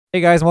Hey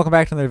guys, and welcome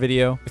back to another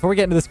video. Before we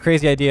get into this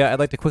crazy idea, I'd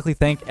like to quickly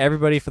thank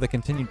everybody for the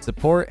continued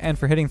support and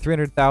for hitting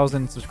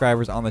 300,000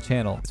 subscribers on the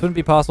channel. This wouldn't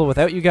be possible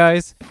without you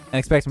guys, and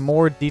expect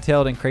more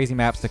detailed and crazy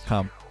maps to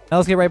come. Now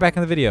let's get right back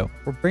in the video.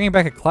 We're bringing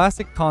back a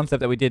classic concept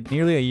that we did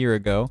nearly a year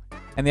ago,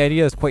 and the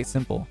idea is quite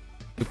simple.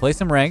 We play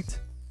some ranked,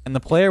 and the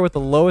player with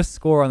the lowest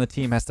score on the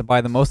team has to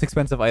buy the most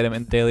expensive item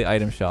in the daily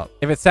item shop.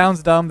 If it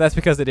sounds dumb, that's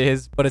because it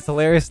is, but it's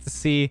hilarious to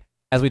see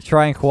as we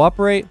try and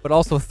cooperate, but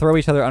also throw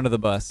each other under the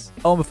bus.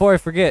 Oh, and before I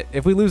forget,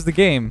 if we lose the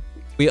game,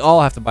 we all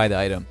have to buy the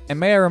item. And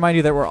may I remind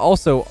you that we're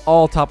also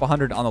all top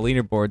 100 on the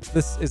leaderboards.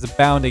 This is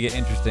bound to get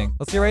interesting.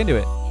 Let's get right into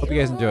it. Hope you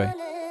guys enjoy.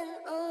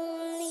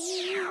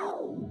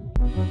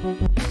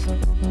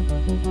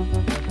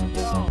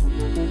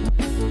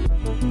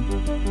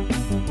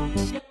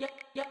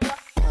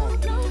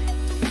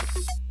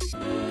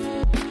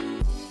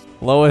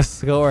 Lowest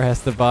score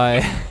has to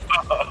buy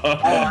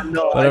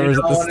whatever's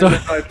at the start.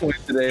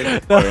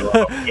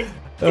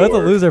 We have to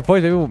lose our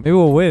points. Maybe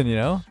we'll win, you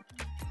know?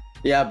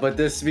 Yeah, but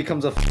this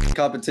becomes a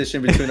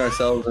competition between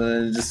ourselves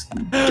and it just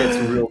gets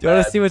real bad. Do you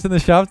want to see what's in the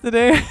shop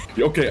today?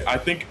 Okay, I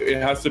think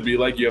it has to be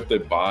like you have to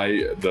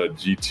buy the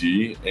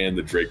GT and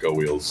the Draco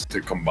wheels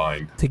to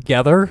combine.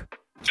 Together?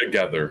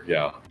 Together,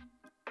 yeah.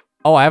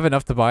 Oh, I have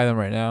enough to buy them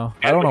right now.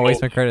 I don't want to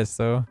waste my credits,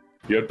 though.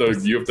 You have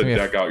to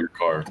deck out your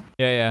car.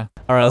 Yeah.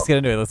 All right, let's get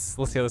into it. Let's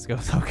see how this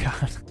goes. Oh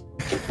god.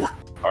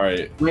 All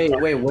right.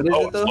 Wait, what is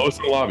it though? Lowest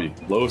in the lobby.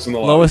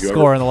 Lowest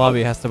score in the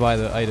lobby has to buy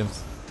the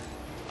items.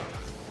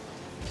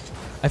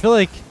 I feel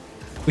like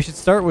we should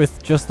start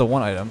with just the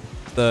one item,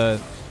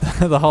 the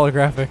the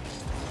holographic,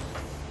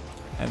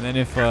 and then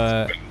if do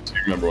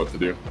you remember what to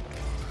do?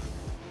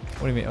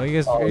 What do you mean? Oh,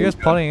 you guys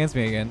plotting against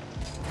me again?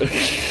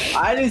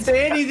 I didn't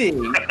say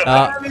anything.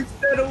 I haven't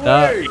said a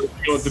word. You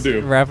know what to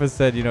do. Rapid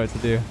said you know what to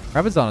do.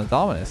 Rapid's on a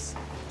Dominus.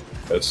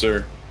 Yes,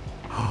 sir.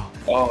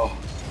 Oh.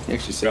 He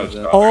actually said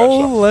that.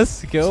 Oh,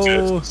 let's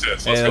go.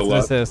 Assist. Hey, Let's go.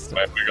 Assist.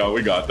 Right,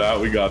 we got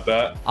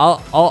that.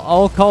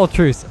 I'll call a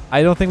truce.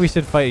 I don't think we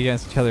should fight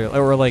against each other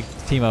or like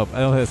team up. I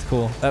don't think that's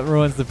cool. That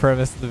ruins the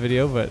premise of the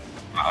video, but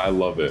I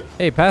love it.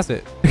 Hey, pass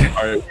it.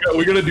 All right,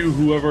 we're gonna do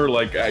whoever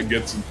like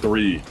gets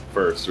 3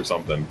 first or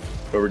something.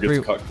 Whoever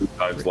gets cut 2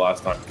 times,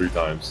 last time 3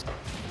 times.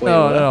 Wait,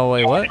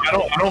 what?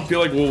 I don't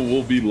feel like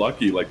we'll be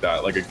lucky like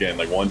that. Like again,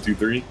 like 1, 2,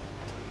 3.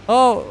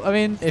 Oh, I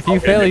mean, if you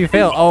fail, you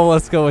fail. Oh,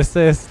 let's go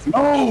assist.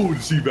 No,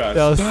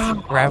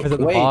 Seabass. Rapid's at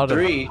the bottom.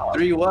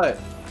 Three what?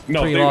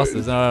 No, 3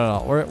 losses.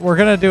 No. We're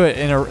gonna do it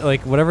in a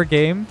like whatever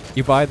game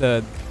you buy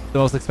the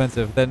most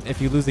expensive. Then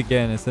if you lose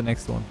again, it's the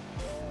next one.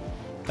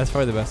 That's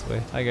probably the best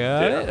way. I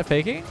got it.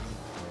 Faking.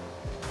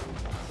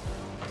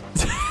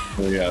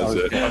 Oh, yeah, that's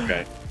it.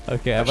 Okay.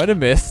 Okay, I might have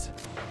missed.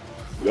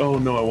 Oh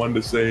no, I wanted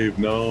to save.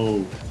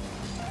 No.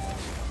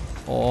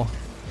 Oh,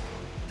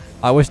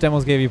 I wish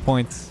demos gave you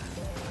points.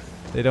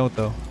 They don't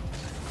though.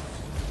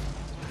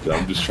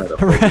 I'm just trying to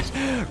focus.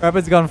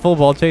 Rapid's gone full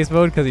ball chase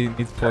mode because he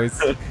needs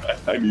points.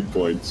 I need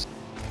points.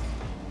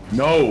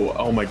 No!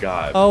 Oh my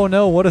god. Oh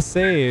no! What a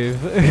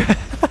save!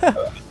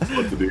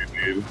 What to do,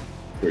 dude?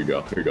 Here we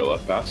go.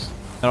 Left pass.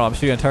 No, I'm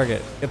shooting on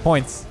target. Get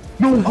points.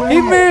 No!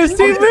 He missed!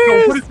 He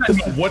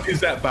missed! What is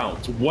that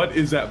bounce? What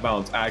is that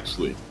bounce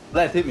actually?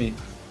 Leth hit me.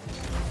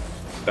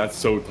 That's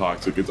so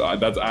toxic.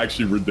 That's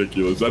actually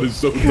ridiculous. That is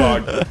so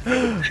toxic.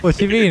 What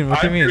do you mean?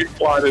 What do you mean? I'm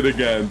plotted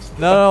against.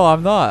 No,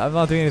 I'm not. I'm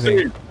not doing anything.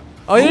 Save.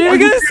 Oh, you didn't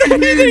get a save! You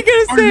didn't get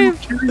a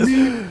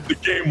save! The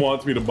game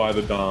wants me to buy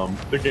the Dom.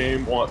 The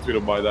game wants me to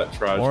buy that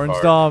trash Orange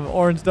card. Dom.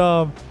 Orange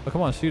Dom. Oh,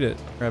 come on. Shoot it.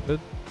 Rapid.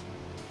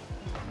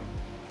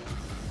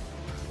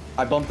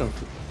 I bumped him.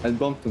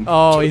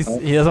 Oh, he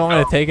doesn't want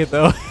me to take it,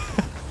 though.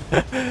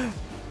 You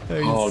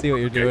can see what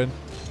you're doing.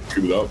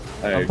 Shoot it up.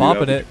 Hey, I'm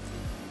popping it.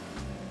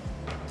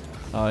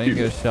 Oh, I didn't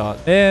get a shot.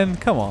 And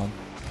come on.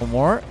 One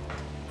more.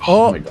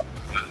 Oh my god.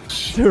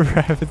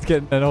 Rapid's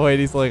getting annoyed.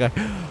 He's like, I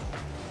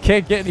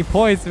can't get any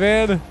points,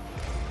 man.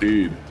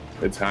 Dude,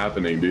 it's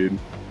happening, dude.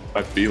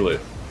 I feel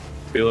it.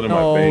 Feel it in my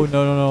face.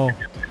 No.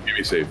 Give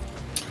me a save.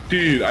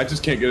 Dude, I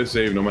just can't get a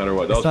save no matter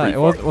what. It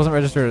wasn't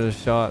registered as a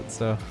shot,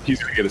 so. He's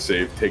gonna get a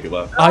save. Take it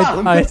left.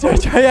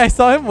 I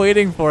saw him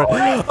waiting for it.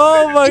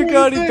 Oh my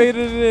god, he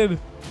baited it in.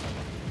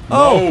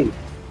 Oh.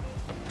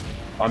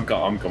 No.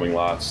 I'm coming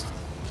last.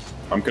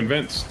 I'm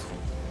convinced.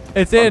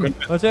 It's in.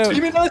 Watch out.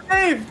 Give me another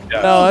save.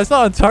 Yeah. No, it's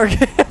not on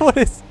target. What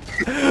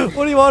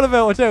do you want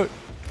about? Watch out.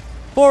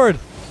 Forward.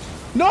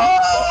 No!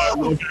 I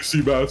love you,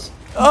 Seabass.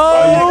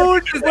 Oh,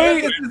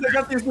 wait. I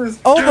got this.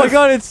 Oh my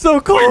god, it's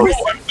so close. Wait,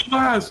 no, I'm the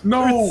last.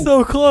 No. It's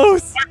so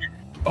close.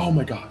 Oh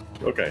my god.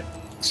 Okay.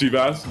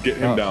 Seabass, get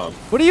him down.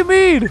 What do you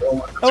mean? That's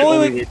the only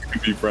way we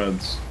can be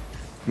friends.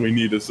 We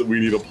need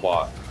a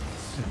plot.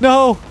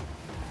 No.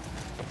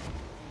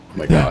 Oh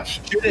my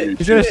gosh. Shoot it.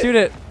 He's gonna shoot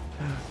it.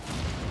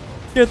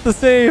 Get the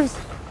saves.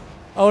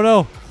 Oh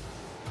no.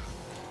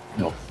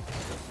 No.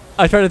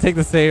 I tried to take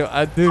the save.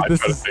 Dude,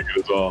 this tried is. to take it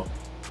as well.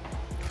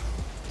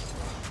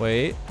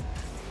 Wait.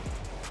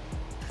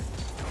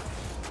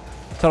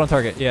 Shot on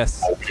target.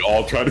 Yes. Oh, we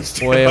all try to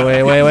steal. Wait.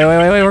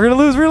 We're gonna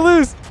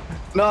lose.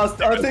 No,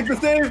 I'll take the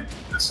save.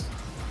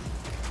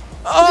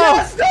 Oh!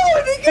 Yes! No,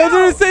 it didn't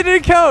count! It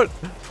didn't count!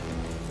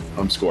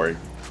 I'm scoring.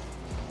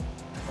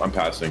 I'm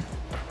passing.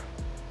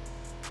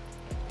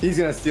 He's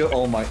gonna steal.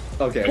 Oh my.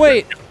 Okay.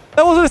 Wait,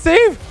 that wasn't a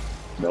save?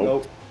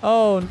 Nope.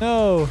 Oh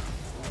no.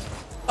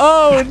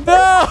 Oh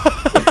no!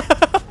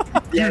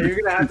 Yeah, you're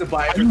gonna have to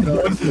buy it.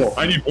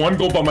 I need 1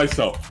 goal by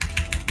myself.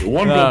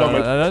 1 goal by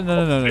myself.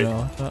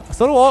 No.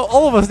 So do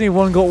all of us need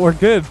 1 goal. We're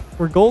good.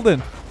 We're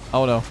golden.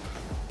 Oh no.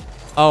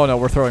 Oh no,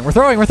 we're throwing. We're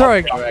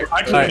actually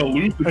gonna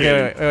lose the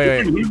game. Wait.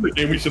 If we lose the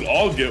game, we should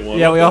all get one.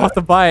 Yeah, we all have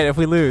to buy it if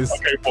we lose.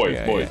 Okay,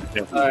 boys.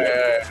 Yeah.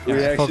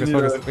 Yeah. Focus.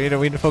 We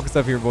need to focus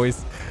up here,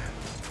 boys.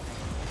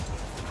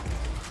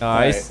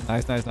 Nice.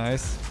 I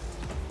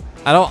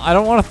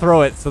don't want to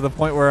throw it to the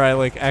point where I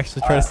like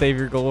actually try to save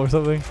your goal or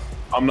something.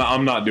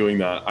 I'm not doing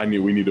that.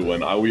 We need to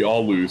win. We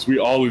all lose. We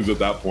all lose at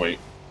that point.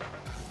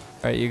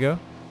 All right, you go.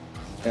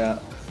 Yeah.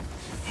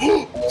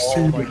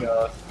 Oh my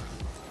god.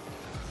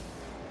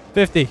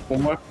 50.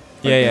 One more.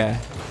 Yeah.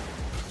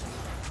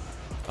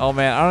 Oh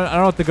man, I don't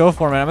know what to go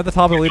for, man. I'm at the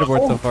top of the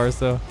leaderboard so far,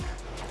 so.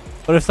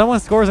 But if someone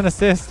scores an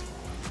assist.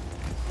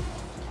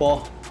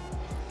 Ball.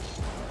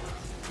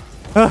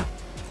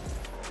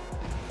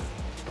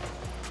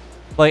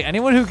 Like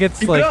anyone who gets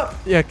Keep like, it up.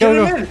 yeah, Get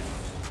him go. in.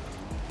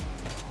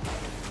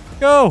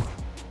 Go.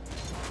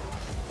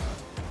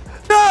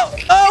 No!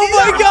 Oh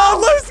my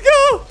god, let's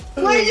go!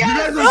 Wait,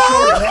 yes!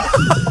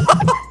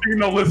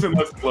 No, listen.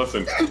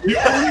 The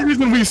only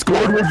reason we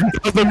scored was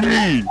because of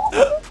me.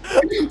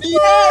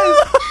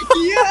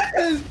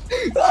 Yes!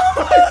 Oh,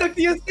 I took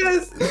the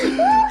assist!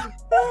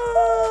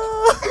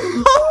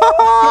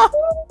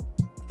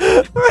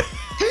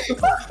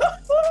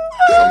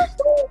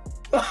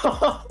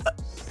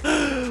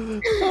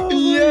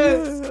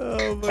 Yes!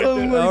 Oh my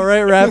god. All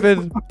right,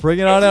 Rapid, bring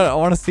it on out. I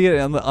want to see it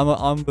on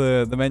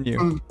the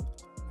menu.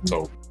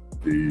 So,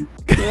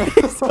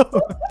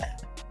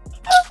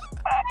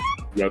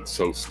 that's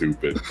so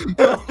stupid.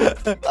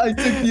 I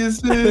took the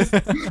assist.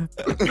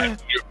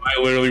 I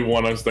literally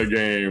won us the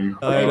game.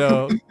 I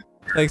know.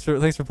 Thanks for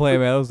playing,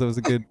 man. That was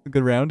a good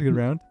round.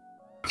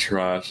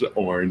 Trash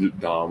orange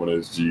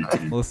Dominus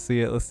GT. Let's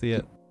see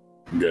it.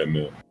 I'm getting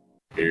it.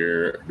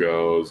 Here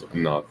goes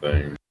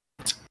nothing.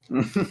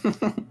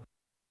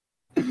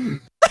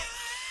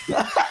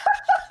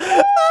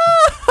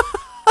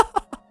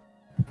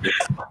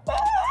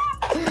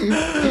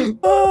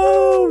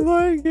 Oh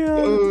my god.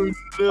 Oh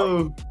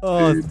no.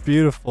 Oh, it's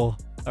beautiful.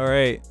 All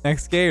right,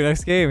 next game.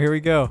 Here we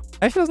go.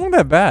 Actually, it doesn't look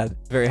that bad.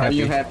 Very happy. Are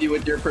you happy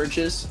with your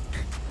purchase?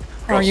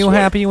 Are you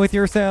happy with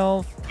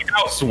yourself? Look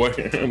how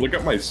sweaty. Look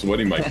at my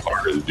sweating my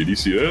car is. Did you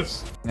see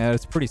this? Yeah,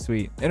 it's pretty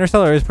sweet.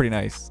 Interstellar is pretty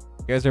nice.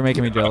 You guys are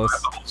making me jealous.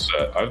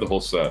 I have the whole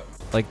set.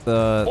 Like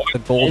the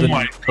golden. Oh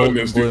my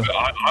goodness, dude!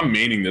 I'm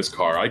maining this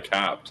car. I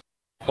capped.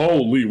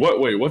 Holy, what?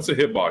 Wait, what's the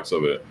hitbox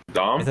of it?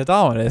 Dom? It's a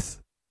Dominus.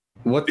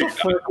 What the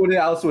fuck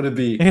else would it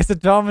be? It's a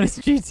Dominus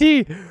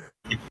GT.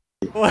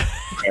 What?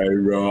 Hey,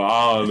 bro,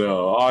 I don't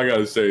know. All I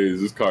gotta say is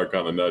this car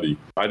kind of nutty.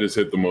 I just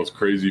hit the most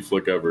crazy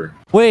flick ever.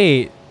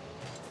 Wait,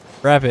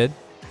 Rapid.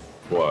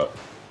 What?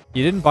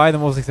 You didn't buy the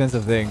most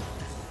expensive thing.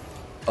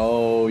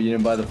 Oh, you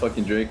didn't buy the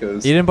fucking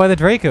Dracos. You didn't buy the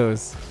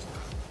Dracos.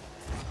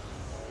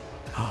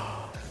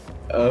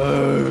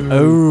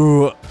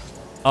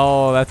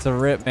 Oh, that's a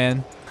rip,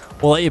 man.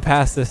 We'll let you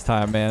pass this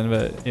time, man,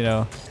 but you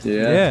know.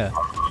 Yeah.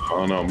 I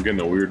don't know. I'm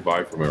getting a weird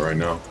vibe from it right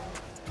now.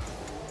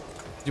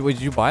 Did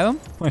you buy them?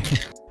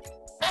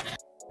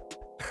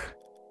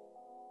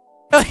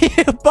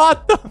 You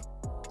bought them.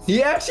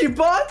 He actually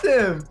bought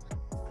them.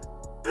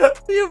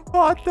 You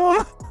bought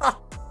them.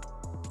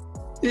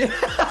 Yeah.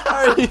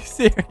 Are you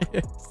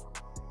serious?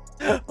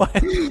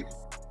 What?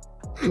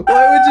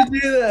 Why would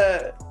you do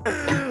that?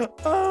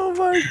 Oh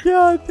my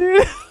god,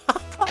 dude.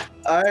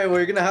 All right,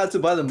 we're gonna have to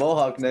buy the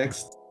Mohawk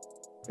next.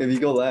 If you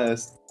go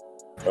last.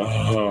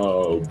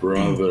 Oh,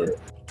 brother.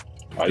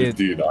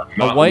 Dude, I'm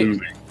not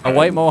losing. A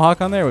white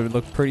Mohawk on there would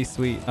look pretty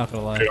sweet, not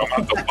gonna lie. Dude, I'm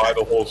gonna have to buy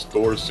the whole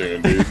store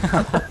soon, dude.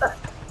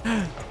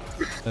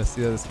 Let's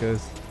see how this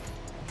goes.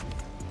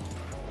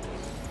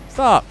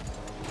 Stop.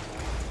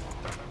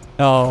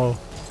 No.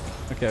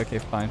 Okay,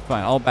 fine.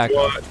 I'll back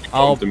up.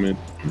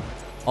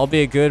 I'll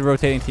be a good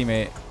rotating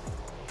teammate.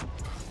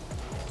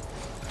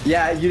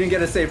 Yeah, you didn't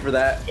get a save for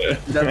that.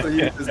 That's what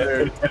you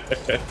deserve.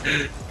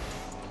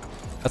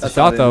 That's a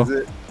shot, though.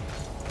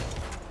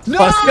 No!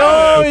 Let's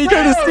go! He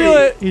tried to steal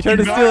it. He tried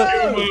to steal it. Do not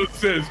give him an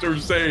assist or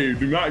save.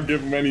 Do not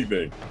give him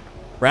anything.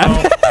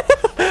 Rapid.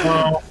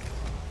 No.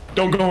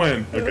 Don't go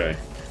in. Okay.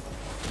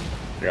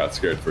 I got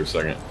scared for a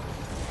second.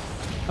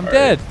 I'm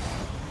dead.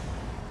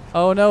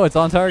 Oh no, it's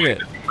on target.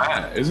 Wait,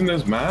 Matt. Isn't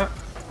this Matt?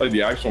 Like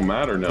the actual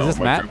Matt or no? Is this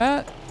Matt?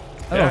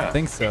 I don't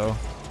think so.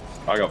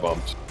 I got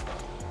bumped.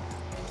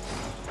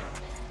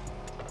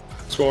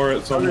 Score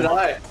it. So did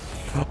I.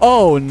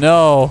 Oh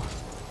no.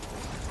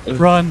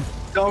 Run.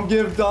 Don't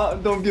give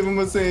him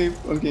a save.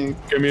 Okay.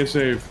 Give me a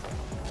save.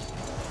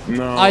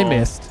 No. I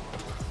missed.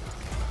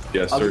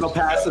 Yes, I was sir. gonna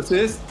pass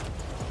assist.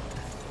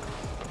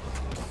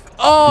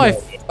 Oh,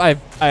 I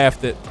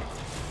effed it.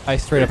 I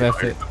straight up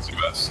effed it. That's the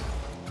best.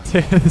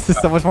 Dude, this is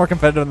so much more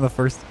competitive than the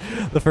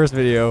first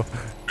video.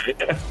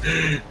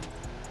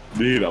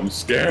 Dude, I'm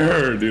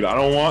scared, dude. I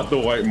don't want the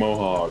white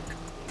mohawk.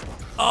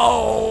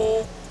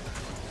 Oh!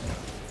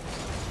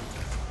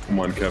 Come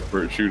on,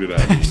 Kepler, shoot it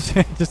at me.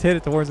 Just hit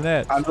it towards the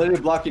net. I'm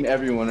literally blocking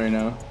everyone right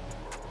now.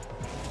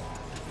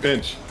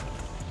 Pinch.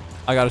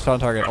 I got a shot on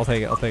target. I'll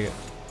take it. I'll take it.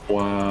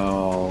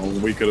 Wow,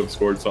 we could have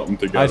scored something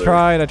together. I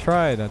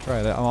tried.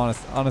 I'm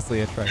honest.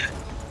 Honestly, I tried.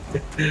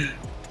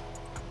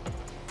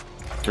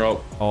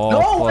 Oh. Oh,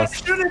 No, plus.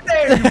 shoot it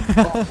there!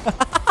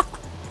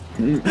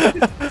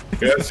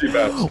 Yeah,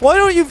 Seabass. Why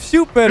don't you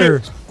shoot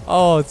better?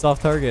 Oh, it's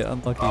off target.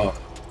 Unlucky. Oh.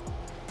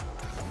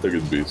 Look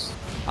at the beast.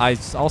 I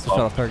also shot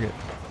off target.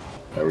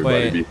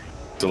 Everybody Wait. be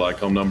till I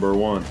come number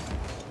 1.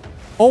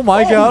 Oh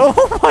my god.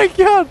 Oh my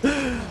god.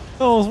 That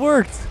almost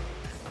worked.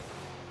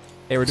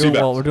 Hey, we're doing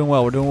well. We're doing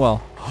well. We're doing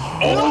well.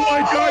 Oh my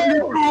god,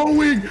 you're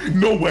throwing!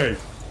 No way.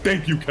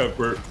 Thank you,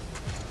 Kepler. Oh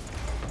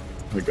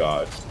my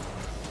god.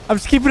 I'm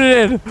just keeping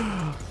it in.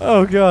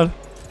 Oh god.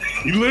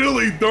 You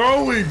literally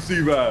throwing,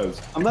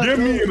 Seabass. I'm not Give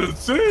me throwing. an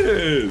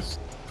assist.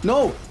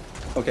 No.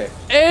 Okay.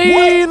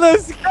 Hey,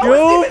 let's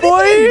go,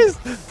 boys.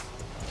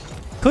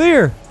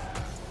 Clear.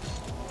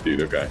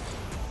 Dude, okay.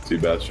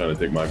 Seabass trying to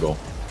take my goal.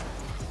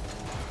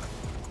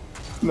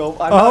 No,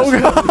 I'm Oh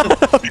not. god.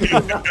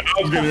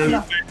 I was getting ready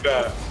to take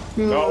that.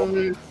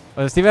 No.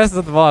 Steve S is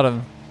at the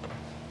bottom.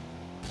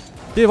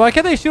 Dude, why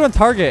can't they shoot on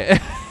target?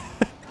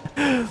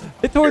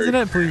 Hit towards the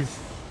net, please.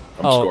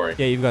 I'm scoring.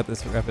 Yeah, you've got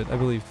this, Rapid, I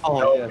believe.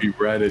 Oh, yeah. Be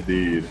ready,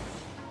 dude.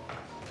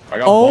 I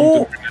got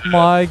Oh bumped in the net.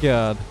 my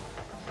god.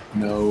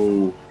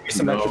 No.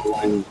 Some extra No.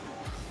 point.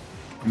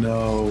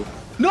 No.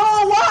 No,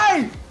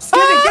 why?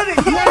 Get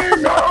it, get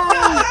it.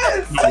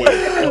 Yes! No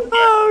way.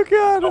 Oh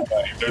god. No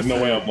way. There's no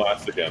way I'm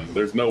last again.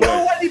 There's no No,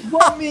 way. why you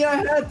brought me? I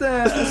had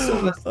that. That's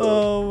so messed up.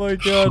 Oh my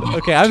god.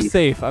 Okay, I'm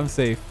safe. I'm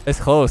safe. It's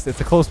close.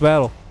 It's a close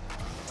battle.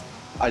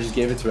 I just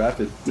gave it to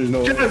Rapid. There's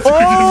no way. Yes, Oh!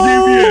 you just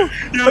gave me it.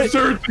 Yes,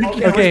 sir. Thank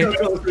you. Okay. We're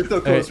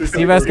still close. We're still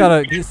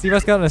Alright, close. Steve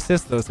S got an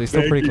assist though, so he's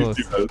still Thank pretty you, close.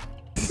 Seabass.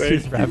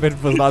 Thank you.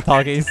 Rapid was not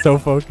talking. He's so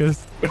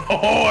focused.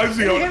 Oh, I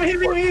see how Hit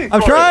me.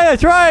 I'm trying. I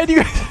tried.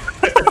 You guys.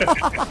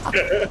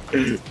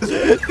 You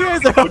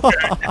guys are.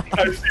 I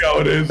see how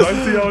it is. I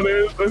see how it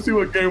is. I see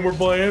what game we're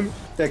playing.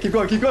 Yeah, keep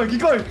going. Keep going.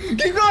 Keep going.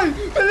 Keep going.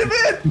 Finish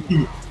it.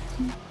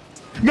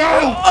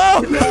 No!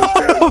 Oh!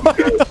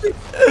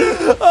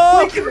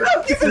 Oh! Keep it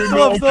up. Keep it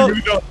Slow, up. slow.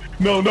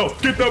 No,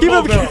 get that Keep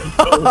ball it down.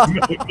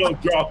 No,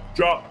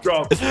 drop.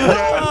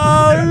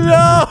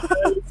 Oh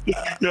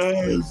no!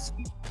 Yes.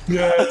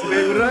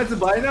 Wait, what do I have to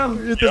buy now?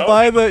 You have to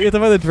buy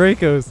the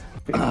Dracos.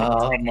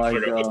 Oh my I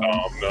got the god.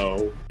 Dom,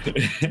 no.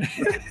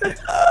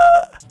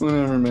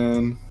 Whatever,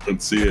 man.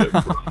 Let's see it.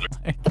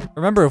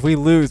 Remember, if we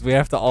lose, we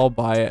have to all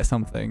buy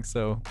something.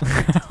 So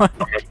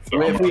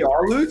Wait, if we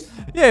all lose?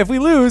 yeah, if we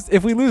lose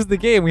the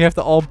game, we have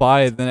to all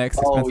buy the next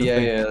Oh, expensive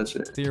thing. yeah, that's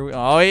right. Here we,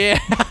 oh yeah.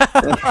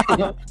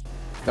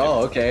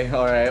 Oh, okay.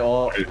 All right.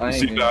 Well, I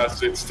See, ain't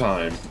guys, it's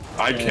time.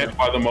 I can't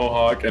buy the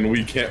Mohawk, and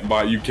you can't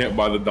buy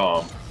the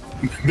Dom.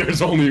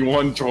 There's only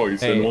one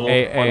choice. and one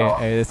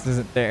Hey, this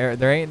isn't there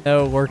ain't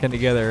no working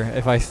together.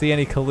 If I see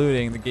any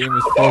colluding, the game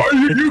is full. Oh,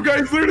 you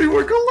guys literally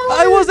were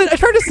colluding. I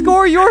tried to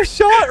score your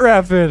shot,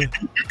 Rapid.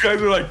 You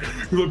guys are like,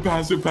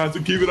 pass it,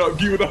 keep it up.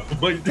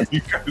 Like, you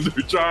guys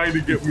are trying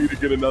to get me to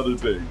get another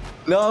thing.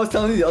 No, I was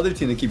telling the other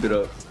team to keep it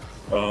up.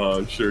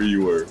 Sure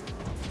you were.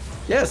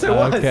 Yes, it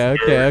was.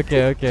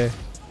 Okay.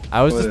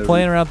 I was just Whatever.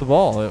 playing around the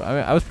ball. I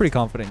mean, I was pretty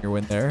confident in your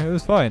win there. It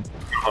was fine.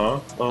 Yeah,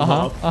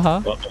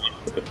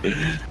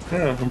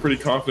 I'm pretty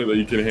confident that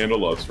you can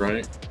handle us,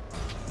 right?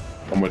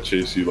 I'm gonna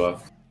chase you,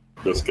 Leth.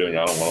 Just kidding.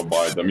 I don't want to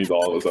buy it. That means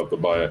all of us have to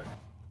buy it.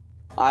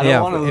 I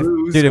don't want to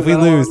lose. Dude, if we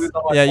 'cause I don't wanna lose,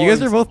 all my yeah, you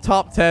guys are points. both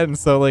top 10.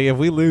 So like, if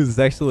we lose, it's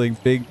actually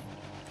like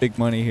big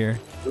money here.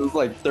 It was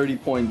like 30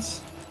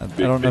 points. I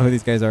don't know who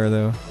these guys are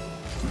though.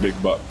 Big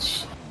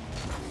bucks.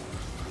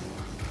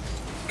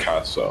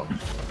 Casso.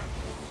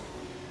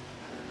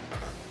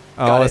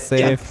 Oh, Got it's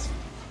it. safe.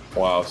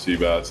 Wow,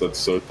 Seabass, that's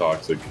so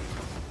toxic.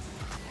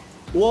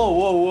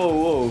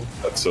 Whoa.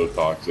 That's so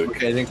toxic.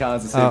 Okay, it didn't count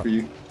as a save for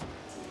you.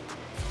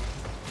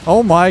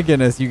 Oh my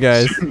goodness, you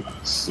guys.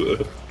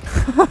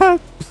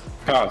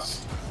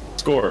 Pass.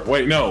 Score.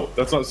 Wait, no,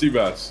 that's not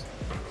Seabass.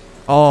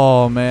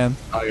 Oh man.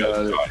 I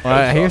got it. Well,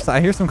 I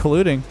hear some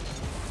colluding.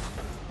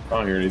 I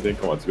don't hear anything.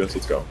 Come on, Seabass,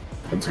 let's go.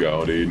 Let's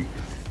go, dude.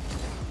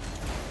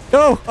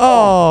 Go!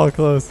 Oh,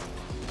 close.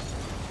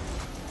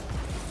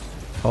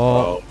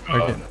 Oh,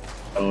 God. okay.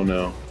 Oh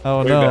no.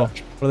 Oh Way no. back.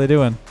 What are they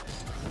doing?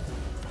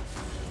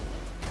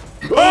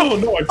 Oh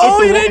no! I flipped Oh,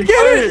 the you wrong didn't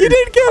get way. it! You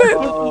didn't get it!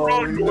 Oh,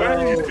 Wrong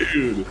way, no.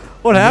 dude.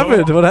 What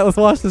happened? Let's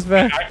watch this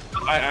back.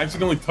 I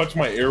accidentally touched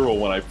my arrow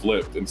when I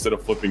flipped instead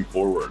of flipping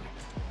forward.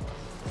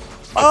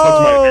 I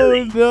touched my Oh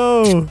arrow.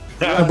 no!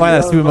 I'm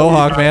buying that stupid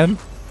mohawk, man.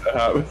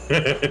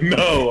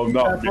 No, I'm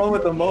not. Have fun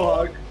with the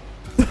Mohawk.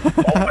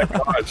 Oh my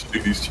gosh,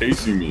 dude, he's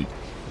chasing me.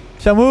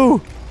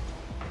 Shamu!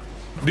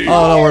 Dude,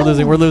 Oh no, we're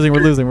losing.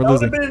 That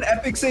would have been an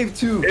epic save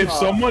too. if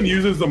someone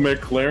uses the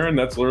McLaren,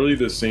 that's literally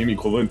the same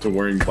equivalent to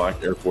wearing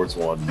black Air Force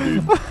One,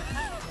 dude.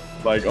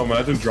 Like,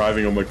 imagine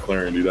driving a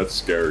McLaren, dude. That's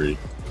scary.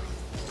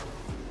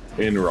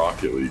 In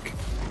Rocket League.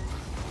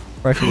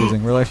 We're actually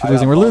losing. We're actually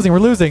losing. We're losing. We're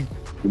losing.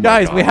 Oh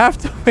Guys, God.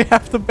 we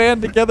have to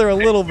band together a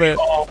little bit.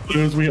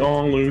 We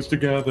all lose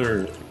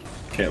together.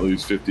 Can't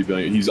lose 50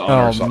 billion. He's on Oh,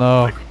 our side.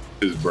 no. Like,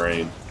 his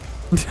brain.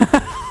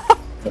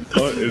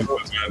 What is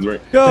this man's brain?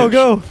 Go,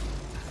 go.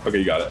 Okay,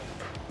 you got it.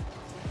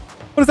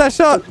 What is that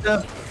shot?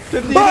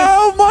 50.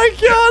 Oh my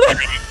god!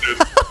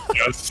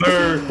 Yes,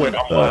 sir. Wait,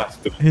 I'm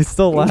last. He's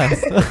still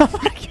last.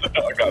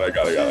 I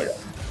got it.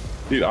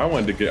 Dude, I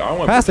wanted to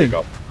Passing. pick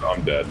up.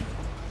 I'm dead.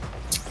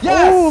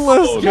 Yes! Oh,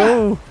 let's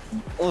go.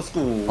 Old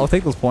school. I'll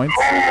take those points.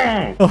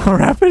 Oh,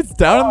 Rapid's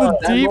down in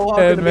the deep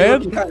end,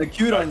 man. Kind of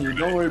cute on you.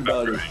 Don't worry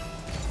about it.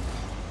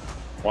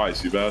 Why,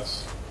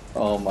 Seabass?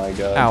 Oh my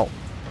god. Ow.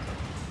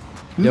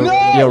 Yo,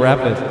 No! yo,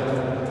 Rapid.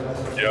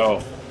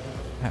 Yo,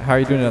 How are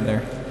you doing down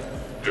there?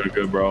 doing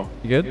good, bro.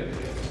 You good?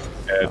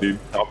 Yeah, dude.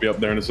 I'll be up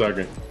there in a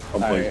second. I'm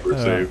playing Alright. for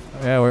a save.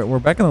 Yeah, we're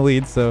back in the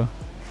lead, so.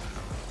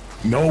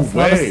 No It's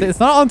not, way. it's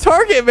not on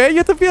target, man. You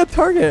have to be on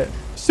target.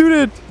 Shoot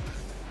it.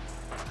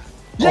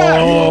 Yeah!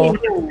 Oh.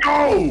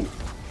 No!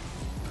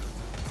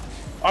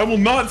 I will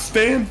not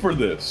stand for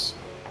this.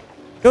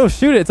 Go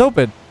shoot it. It's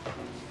open.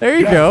 There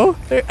you Yeah. go.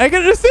 There, I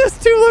got an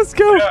assist too. Let's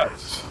go.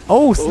 Yes.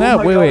 Oh, snap.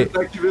 my wait, God, wait. it's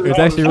actually really It was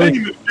hard. actually really.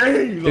 Playing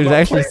the game. It was I'm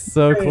actually playing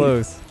so the game.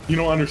 close. You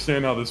don't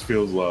understand how this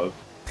feels, love.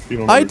 You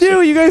don't I do.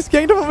 understand. You guys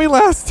ganged up on me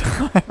last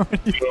time.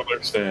 You don't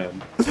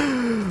understand.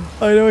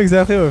 I know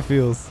exactly how it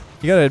feels.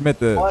 You gotta admit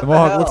the What the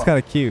Mohawk looks hell? kind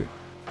of cute.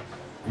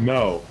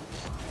 No.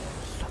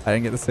 I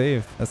didn't get the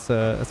save. That's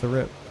a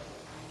rip.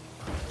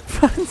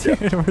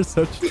 Dude, we're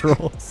such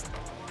trolls.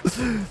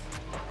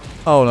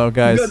 Oh no,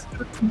 guys,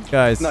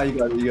 guys. No, you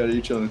got it.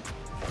 You're chilling.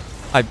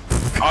 I.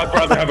 I'd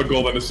rather have a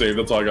goal than a save.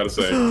 That's all I gotta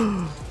say.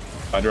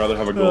 I'd rather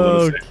have a goal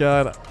Oh than a save.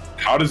 god.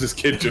 How does this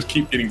kid just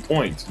keep getting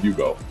points? You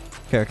go.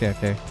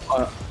 Okay.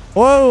 Uh,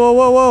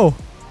 Whoa.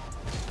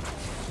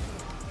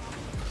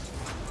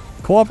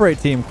 Cooperate,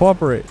 team.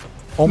 Cooperate.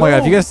 Oh my god,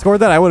 if you guys scored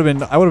that, I would have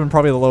been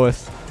probably the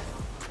lowest.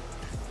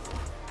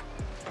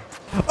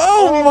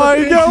 Oh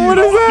my god, what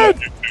is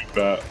that?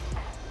 That.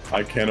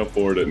 I can't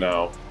afford it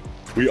now.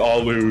 We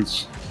all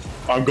lose.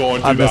 I'm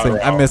going to I'm that missing.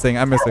 route. I'm missing.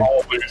 I'm missing. We're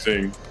all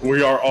losing.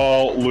 We are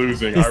all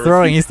losing. He's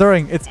throwing. He's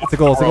throwing. It's a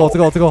goal. It's a goal. It's a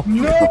goal. It's a goal.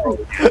 No!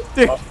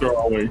 Dude, I'm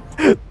throwing.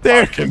 I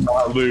there.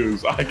 cannot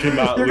lose. I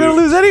cannot You're lose.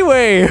 gonna lose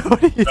anyway.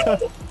 What are you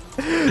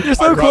doing? You're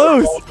so I'd rather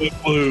close. all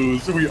just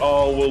lose. We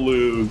all will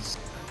lose.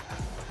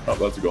 Oh,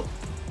 that's a goal.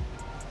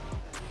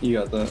 You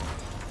got that.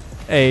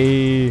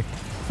 Hey,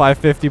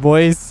 550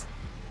 boys.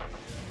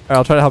 Alright,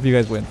 I'll try to help you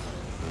guys win.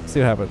 See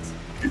what happens.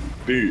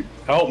 Dude,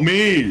 help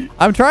me.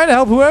 I'm trying to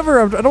help whoever.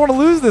 I don't want to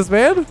lose this,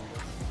 man.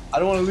 I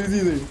don't want to lose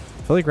either.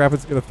 I feel like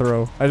Rapid's gonna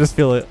throw. I just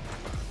feel it.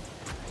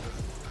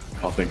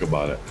 I'll think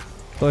about it.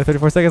 There's only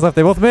 34 seconds left.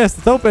 They both missed.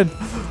 It's open.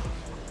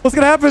 What's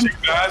gonna happen?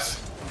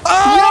 Guys.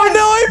 Oh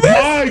no, I missed.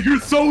 Why? You're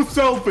so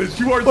selfish.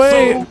 You are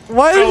Wait, so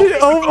why did you?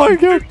 selfish. Oh my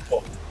god.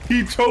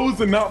 He chose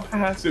to not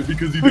pass it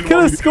because he We didn't could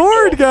want have to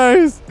scored,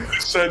 guys.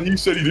 He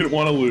said he didn't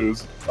want to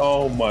lose.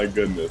 Oh my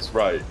goodness.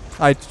 Right.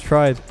 I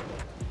tried.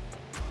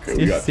 Okay,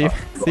 we got See, time.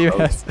 you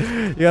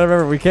gotta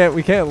remember, we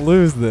can't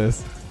lose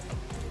this.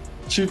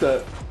 Shoot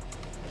that.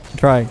 I'm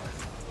trying.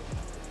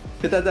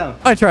 Hit that down.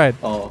 I tried.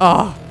 Oh.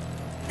 Oh,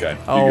 Okay. you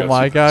oh got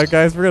my some- god,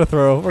 guys, we're gonna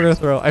throw. We're gonna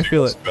throw. I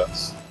feel it.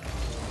 Best.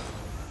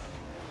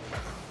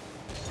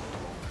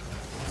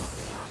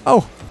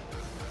 Oh,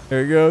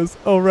 there it goes.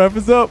 Oh, wrap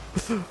us up.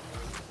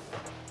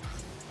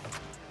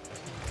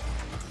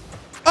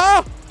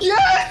 Ah! Yeah!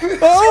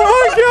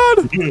 Oh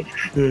my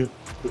god!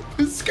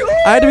 Score!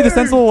 I had to be the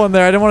sensible one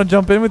there. I didn't want to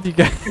jump in with you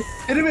guys.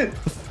 Hit him in.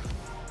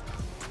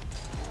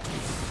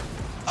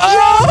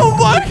 Oh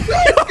my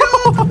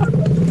god!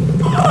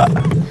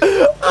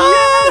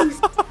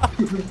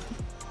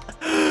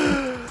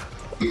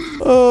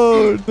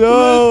 Oh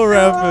no,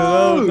 Rapid.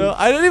 Oh no.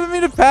 I didn't even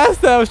mean to pass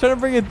that. I was trying to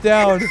bring it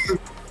down.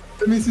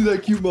 Let me see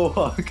that cute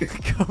mohawk.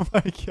 Oh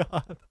my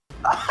god.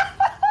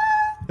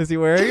 Is he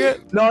wearing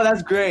it? No,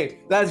 that's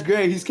great. That's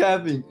great. He's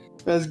capping.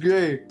 That's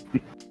great.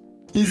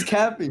 He's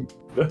capping.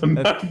 I'm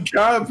not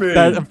capping.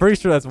 I'm pretty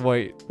sure that's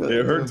white.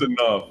 It hurts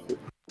enough.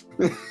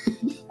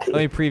 Let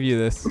me preview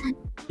this.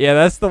 Yeah,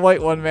 that's the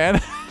white one, man. You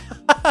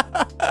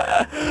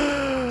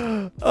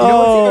know what's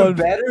Oh, even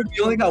better? We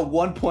only got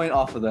 1 point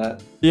off of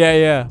that.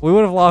 yeah. We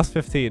would have lost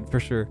 15 for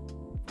sure.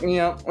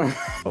 Yeah.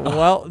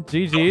 Well,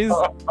 GG's.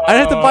 I didn't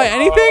have to buy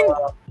anything?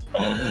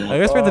 I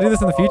guess we're going to do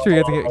this in the future. You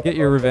have to get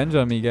your revenge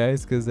on me,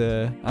 guys, because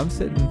I'm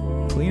sitting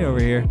clean over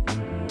here.